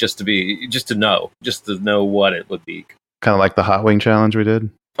once just to know what it would be. Kind of like the hot wing challenge we did.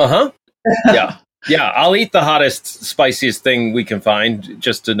 Uh-huh. Yeah. Yeah, I'll eat the hottest, spiciest thing we can find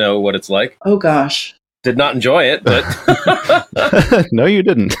just to know what it's like. Oh, gosh. Did not enjoy it, but... No, you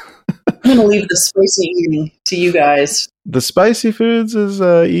didn't. I'm going to leave the spicy eating to you guys. The spicy foods is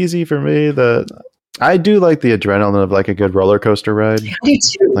easy for me. I do like the adrenaline of a good roller coaster ride. I do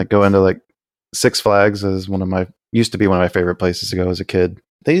too. Like going to Six Flags is used to be one of my favorite places to go as a kid.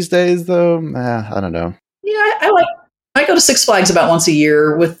 These days, though, I don't know. Yeah, I go to Six Flags about once a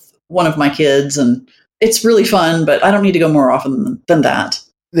year with one of my kids, and it's really fun, but I don't need to go more often than that.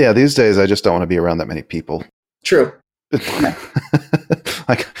 Yeah, these days I just don't want to be around that many people. True.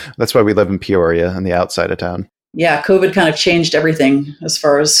 That's why we live in Peoria on the outside of town. Yeah, COVID kind of changed everything as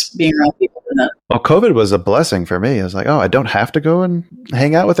far as being around people, didn't it? Well, COVID was a blessing for me. I was like, I don't have to go and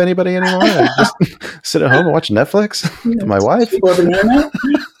hang out with anybody anymore. I just sit at home and watch Netflix with my wife. People over the internet.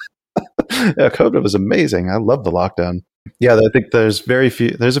 Yeah, COVID was amazing. I love the lockdown. Yeah, I think there's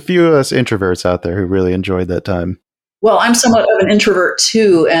a few of us introverts out there who really enjoyed that time. Well, I'm somewhat of an introvert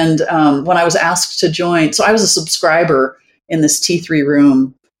too. And when I was asked to join, so I was a subscriber in this T3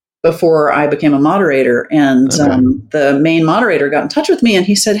 room before I became a moderator. And the main moderator got in touch with me and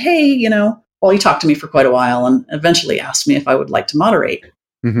he said, hey, he talked to me for quite a while and eventually asked me if I would like to moderate.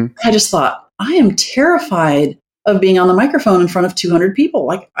 Mm-hmm. I just thought, I am terrified of being on the microphone in front of 200 people.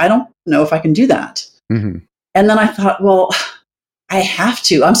 I don't know if I can do that. Mm-hmm. And then I thought, well, I have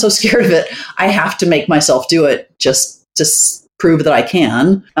to. I'm so scared of it. I have to make myself do it just to prove that I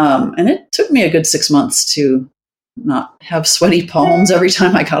can. And it took me a good 6 months to not have sweaty palms every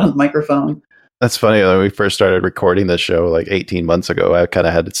time I got on the microphone. That's funny. When we first started recording this show like 18 months ago, I kind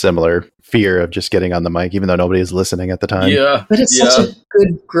of had a similar fear of just getting on the mic, even though nobody was listening at the time. Yeah. But it's such a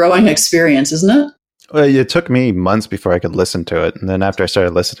good growing experience, isn't it? Well, it took me months before I could listen to it. And then after I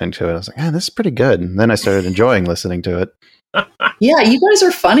started listening to it, I was like, this is pretty good. And then I started enjoying listening to it. Yeah, you guys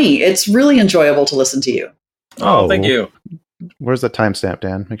are funny. It's really enjoyable to listen to you. Oh, thank you. Where's the timestamp,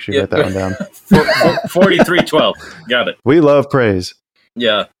 Dan? Make sure you write that one down. 4312. Got it. We love praise.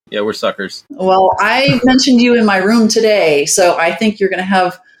 Yeah, we're suckers. Well, I mentioned you in my room today, so I think you're going to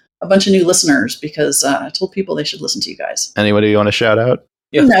have a bunch of new listeners because I told people they should listen to you guys. Anybody you want to shout out?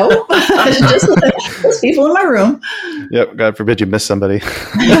 Yeah. No, just people in my room. Yep, God forbid you miss somebody.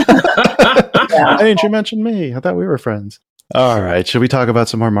 Yeah. Hey, didn't you mention me? I thought we were friends. All right, should we talk about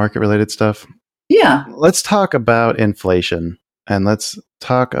some more market-related stuff? Yeah. Let's talk about inflation, and let's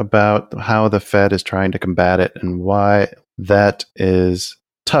talk about how the Fed is trying to combat it and why that is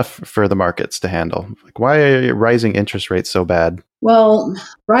tough for the markets to handle. Like, why are rising interest rates so bad? Well,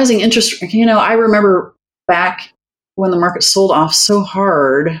 rising interest, I remember back when the market sold off so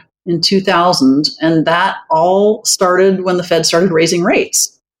hard in 2000, and that all started when the Fed started raising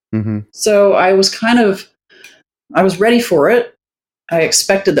rates. Mm-hmm. So I was ready for it. I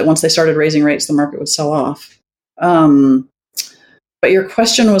expected that once they started raising rates, the market would sell off. But your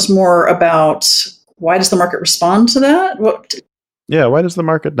question was more about why does the market respond to that? Yeah, why does the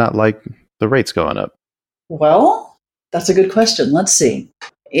market not like the rates going up? Well, that's a good question. Let's see.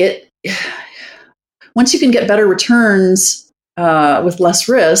 Once you can get better returns with less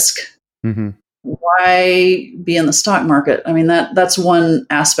risk, mm-hmm. why be in the stock market? I mean, that's one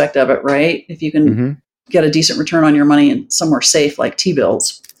aspect of it, right? If you can mm-hmm. get a decent return on your money somewhere safe like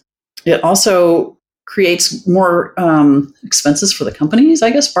T-bills. It also creates more expenses for the companies, I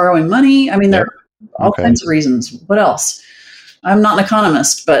guess, borrowing money. I mean, there are all kinds of reasons. What else? I'm not an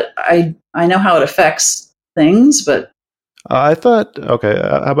economist, but I know how it affects things, but I thought,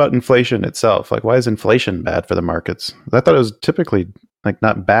 how about inflation itself? Like, why is inflation bad for the markets? I thought it was typically like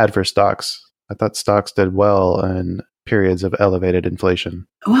not bad for stocks. I thought stocks did well in periods of elevated inflation.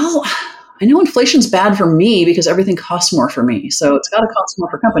 Well, I know inflation's bad for me because everything costs more for me. So it's got to cost more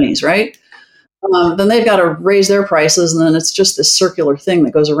for companies, right? Then they've got to raise their prices, and then it's just this circular thing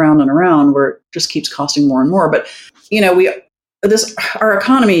that goes around and around where it just keeps costing more and more. But, our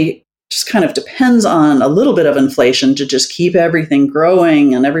economy just kind of depends on a little bit of inflation to just keep everything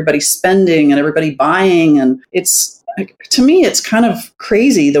growing and everybody spending and everybody buying. And to me, it's kind of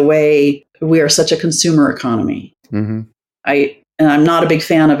crazy the way we are such a consumer economy. Mm-hmm. And I'm not a big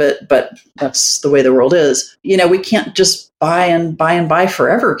fan of it, but that's the way the world is. We can't just buy and buy and buy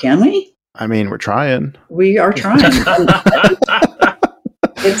forever, can we? I mean, we're trying. We are trying.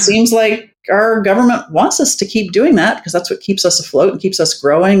 It seems like our government wants us to keep doing that because that's what keeps us afloat and keeps us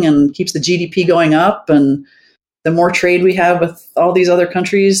growing and keeps the GDP going up. And the more trade we have with all these other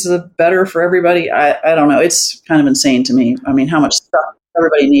countries, the better for everybody. I don't know. It's kind of insane to me. I mean, how much stuff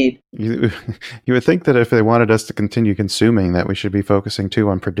everybody need. You would think that if they wanted us to continue consuming, that we should be focusing too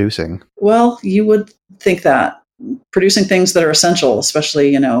on producing. Well, you would think that. Producing things that are essential,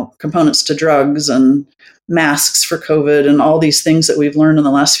 especially, components to drugs and masks for COVID and all these things that we've learned in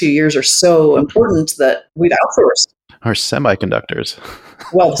the last few years are so important that we've outsourced. Our semiconductors.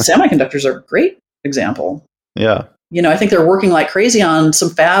 Well, the semiconductors are a great example. Yeah. I think they're working like crazy on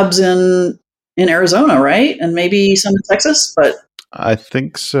some fabs in Arizona, right? And maybe some in Texas, but I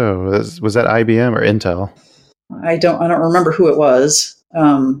think so. Was that IBM or Intel? I don't remember who it was.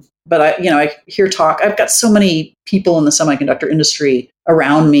 But I hear talk. I've got so many people in the semiconductor industry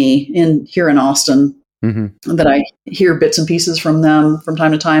around me here in Austin mm-hmm. that I hear bits and pieces from them from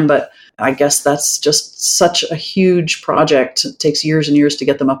time to time. But I guess that's just such a huge project. It takes years and years to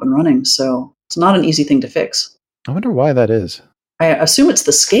get them up and running. So it's not an easy thing to fix. I wonder why that is. I assume it's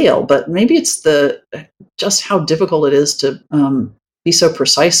the scale, but maybe it's just how difficult it is to be so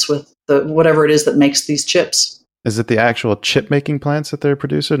precise with whatever it is that makes these chips. Is it the actual chip making plants that they're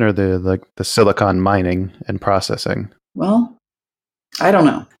producing, or the silicon mining and processing? Well, I don't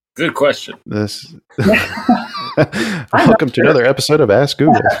know. Good question. Welcome to another episode of Ask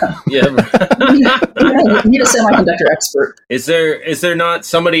Google. Yeah. You need a semiconductor expert. Is there not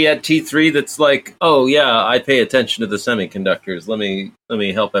somebody at T3 that's like, oh yeah, I pay attention to the semiconductors. Let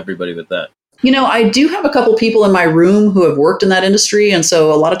me help everybody with that. I do have a couple people in my room who have worked in that industry, and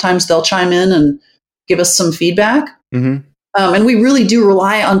so a lot of times they'll chime in and give us some feedback. Mm-hmm. And we really do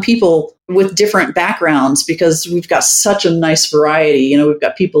rely on people with different backgrounds because we've got such a nice variety. We've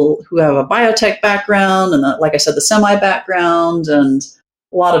got people who have a biotech background and, like I said, the semi background, and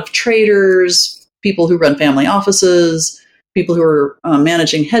a lot of traders, people who run family offices, people who are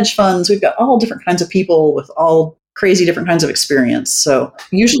managing hedge funds. We've got all different kinds of people with all crazy different kinds of experience. So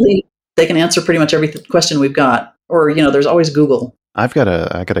usually they can answer pretty much every question we've got. Or, there's always Google. I got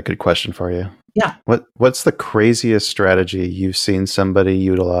a good question for you. Yeah. What's the craziest strategy you've seen somebody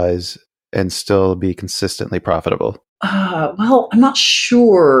utilize and still be consistently profitable? Well, I'm not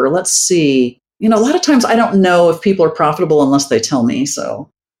sure. Let's see. A lot of times I don't know if people are profitable unless they tell me. So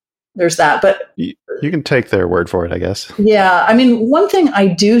there's that. But you can take their word for it, I guess. Yeah. One thing I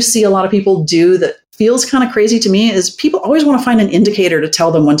do see a lot of people do that feels kind of crazy to me is people always want to find an indicator to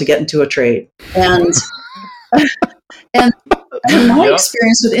tell them when to get into a trade. And my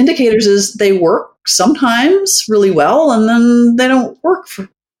experience with indicators is they work sometimes really well, and then they don't work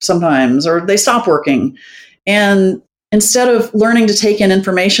sometimes, or they stop working. And instead of learning to take in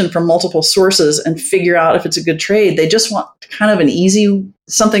information from multiple sources and figure out if it's a good trade, they just want kind of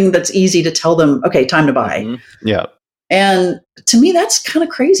something that's easy to tell them, okay, time to buy. Mm-hmm. Yeah. And to me, that's kind of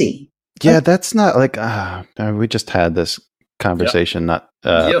crazy. Yeah, that's not like, we just had this conversation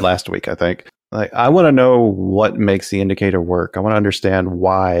last week, I think. Like, I want to know what makes the indicator work. I want to understand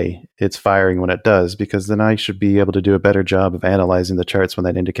why it's firing when it does, because then I should be able to do a better job of analyzing the charts when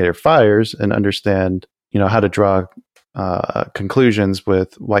that indicator fires and understand, how to draw conclusions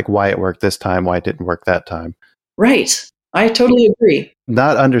with like why it worked this time, why it didn't work that time. Right. I totally agree.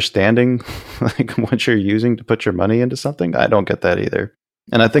 Not understanding like what you're using to put your money into something, I don't get that either.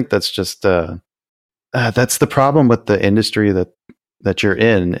 And I think that's just that's the problem with the industry that you're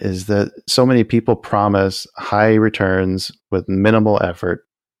in, is that so many people promise high returns with minimal effort,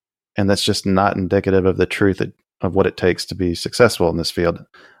 and that's just not indicative of the truth of what it takes to be successful in this field.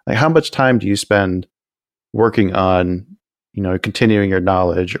 Like, how much time do you spend working on, continuing your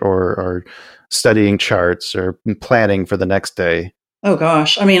knowledge or studying charts or planning for the next day? Oh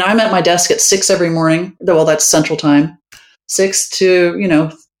gosh. I'm at my desk at 6 every morning. Well, that's Central Time. 6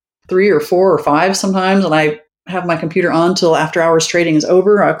 to, 3 or 4 or 5 sometimes. And I have my computer on till after hours trading is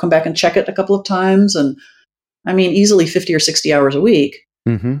over. I'll come back and check it a couple of times. And easily 50 or 60 hours a week.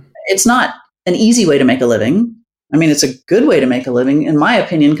 Mm-hmm. It's not an easy way to make a living. It's a good way to make a living, in my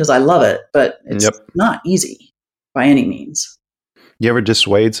opinion, because I love it, but it's not easy by any means. You ever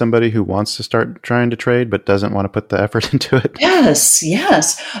dissuade somebody who wants to start trying to trade but doesn't want to put the effort into it?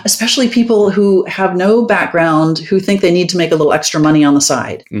 Yes. Especially people who have no background, who think they need to make a little extra money on the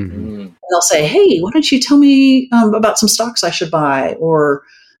side. Mm-hmm. And they'll say, hey, why don't you tell me about some stocks I should buy? Or,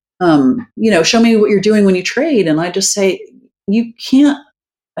 show me what you're doing when you trade. And I just say, you can't,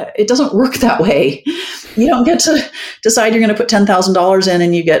 it doesn't work that way. You don't get to decide you're going to put $10,000 in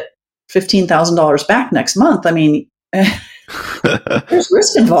and you get $15,000 back next month. There's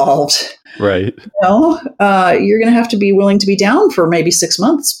risk involved. Right. You're going to have to be willing to be down for maybe 6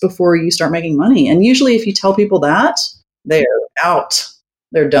 months before you start making money. And usually if you tell people that, they're out.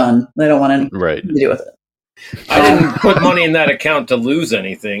 They're done. They don't want anything to do with it. I didn't put money in that account to lose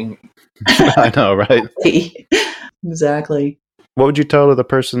anything. I know, right? Exactly. What would you tell to the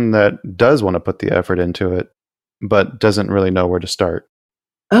person that does want to put the effort into it, but doesn't really know where to start?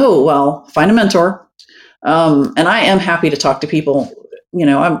 Oh, well, find a mentor. And I am happy to talk to people.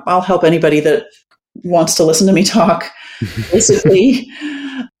 I'll help anybody that wants to listen to me talk. Basically,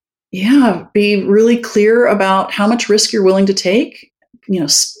 be really clear about how much risk you're willing to take.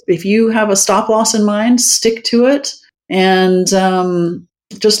 If you have a stop loss in mind, stick to it, and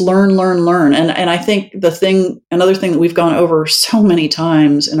just learn. And I think another thing that we've gone over so many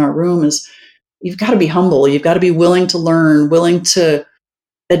times in our room is you've got to be humble. You've got to be willing to learn, willing to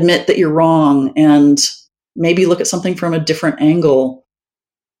admit that you're wrong, and maybe look at something from a different angle.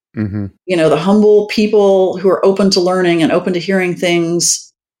 Mm-hmm. The humble people who are open to learning and open to hearing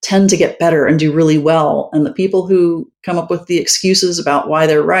things tend to get better and do really well. And the people who come up with the excuses about why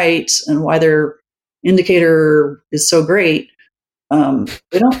they're right and why their indicator is so great,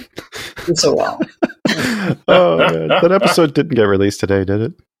 they don't do so well. Oh, man. That episode didn't get released today, did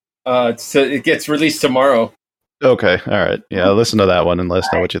it? It gets released tomorrow. Okay, all right. Yeah, listen to that one and let us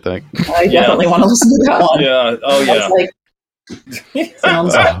know what you think. I definitely want to listen to that one. Yeah. Oh, yeah.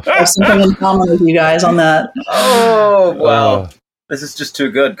 Sounds like I have something in common with you guys on that. Oh, wow. This is just too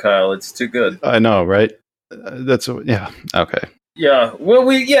good, Kyle. It's too good. I know, right? Okay. Yeah. Well,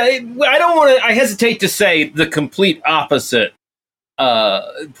 I don't want to. I hesitate to say the complete opposite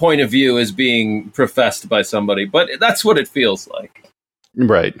point of view is being professed by somebody, but that's what it feels like.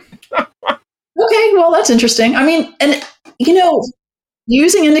 Right. Okay, well, that's interesting. And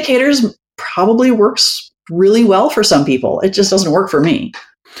using indicators probably works really well for some people. It just doesn't work for me.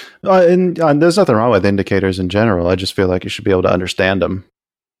 And there's nothing wrong with indicators in general. I just feel like you should be able to understand them.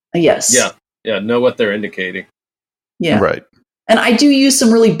 Yes. Yeah. Know what they're indicating. Yeah. Right. And I do use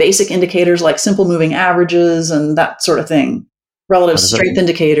some really basic indicators like simple moving averages and that sort of thing. Relative strength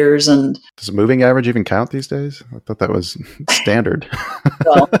indicators. And does a moving average even count these days? I thought that was standard.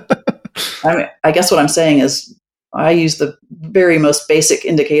 Well, I guess what I'm saying is I use the very most basic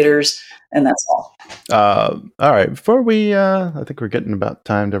indicators, and that's all. All right. Before we, I think we're getting about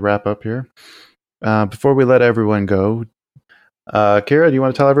time to wrap up here. Before we let everyone go, Kira, do you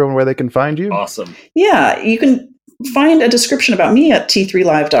want to tell everyone where they can find you? Awesome. Yeah, you can find a description about me at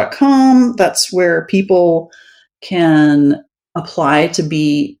t3live.com. That's where people can apply to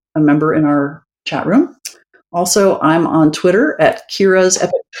be a member in our chat room. Also, I'm on Twitter at Kira's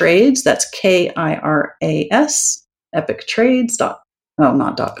Epic Trades. That's KIRAS Epic Trades.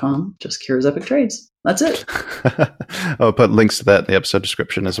 Not .com, just Kira's Epic Trades. That's it. I'll put links to that in the episode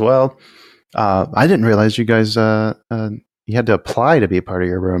description as well. I didn't realize you guys you had to apply to be a part of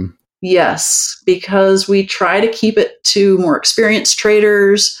your room. Yes, because we try to keep it to more experienced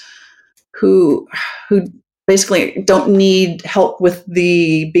traders who basically don't need help with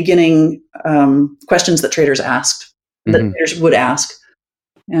the beginning questions that traders asked, that traders would ask.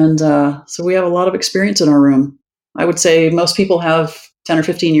 And so we have a lot of experience in our room. I would say most people have 10 or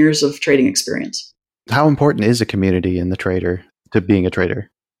 15 years of trading experience. How important is a community in the trader to being a trader?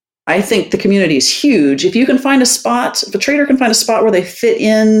 I think the community is huge. If you can find a spot, if a trader can find a spot where they fit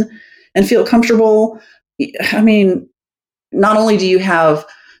in and feel comfortable, I mean, not only do you have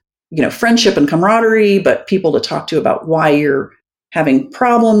friendship and camaraderie, but people to talk to about why you're having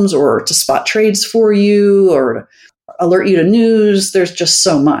problems or to spot trades for you or to alert you to news. There's just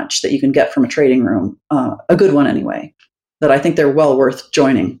so much that you can get from a trading room, a good one anyway, that I think they're well worth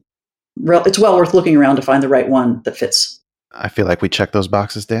joining. It's well worth looking around to find the right one that fits. I feel like we check those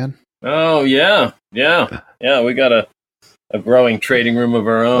boxes, Dan. Oh, yeah. We got a growing trading room of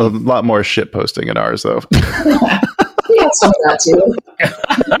our own. A lot more shit posting in ours, though. We have some of that, too.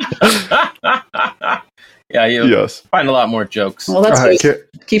 Yeah, you find a lot more jokes. Well, that's good.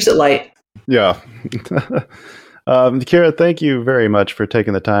 Keeps it light. Yeah. Kira, thank you very much for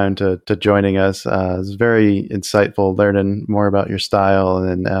taking the time to joining us. It was very insightful learning more about your style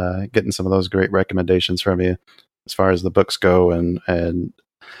and getting some of those great recommendations from you as far as the books go and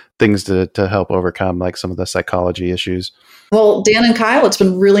things to help overcome like some of the psychology issues. Well, Dan and Kyle, it's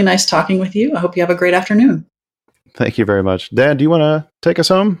been really nice talking with you. I hope you have a great afternoon. Thank you very much. Dan, do you want to take us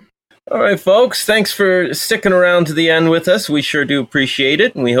home? All right, folks. Thanks for sticking around to the end with us. We sure do appreciate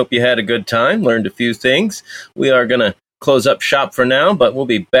it, and we hope you had a good time, learned a few things. We are going to close up shop for now, but we'll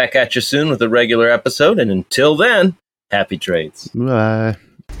be back at you soon with a regular episode. And until then, happy trades. Bye.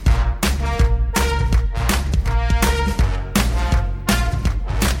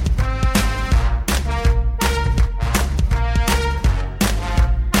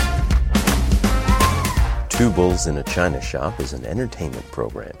 Two Bulls in a China Shop is an entertainment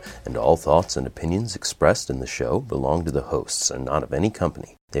program, and all thoughts and opinions expressed in the show belong to the hosts and not of any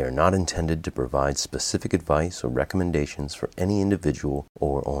company. They are not intended to provide specific advice or recommendations for any individual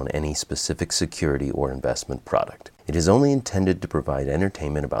or on any specific security or investment product. It is only intended to provide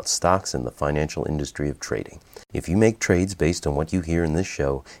entertainment about stocks and the financial industry of trading. If you make trades based on what you hear in this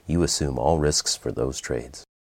show, you assume all risks for those trades.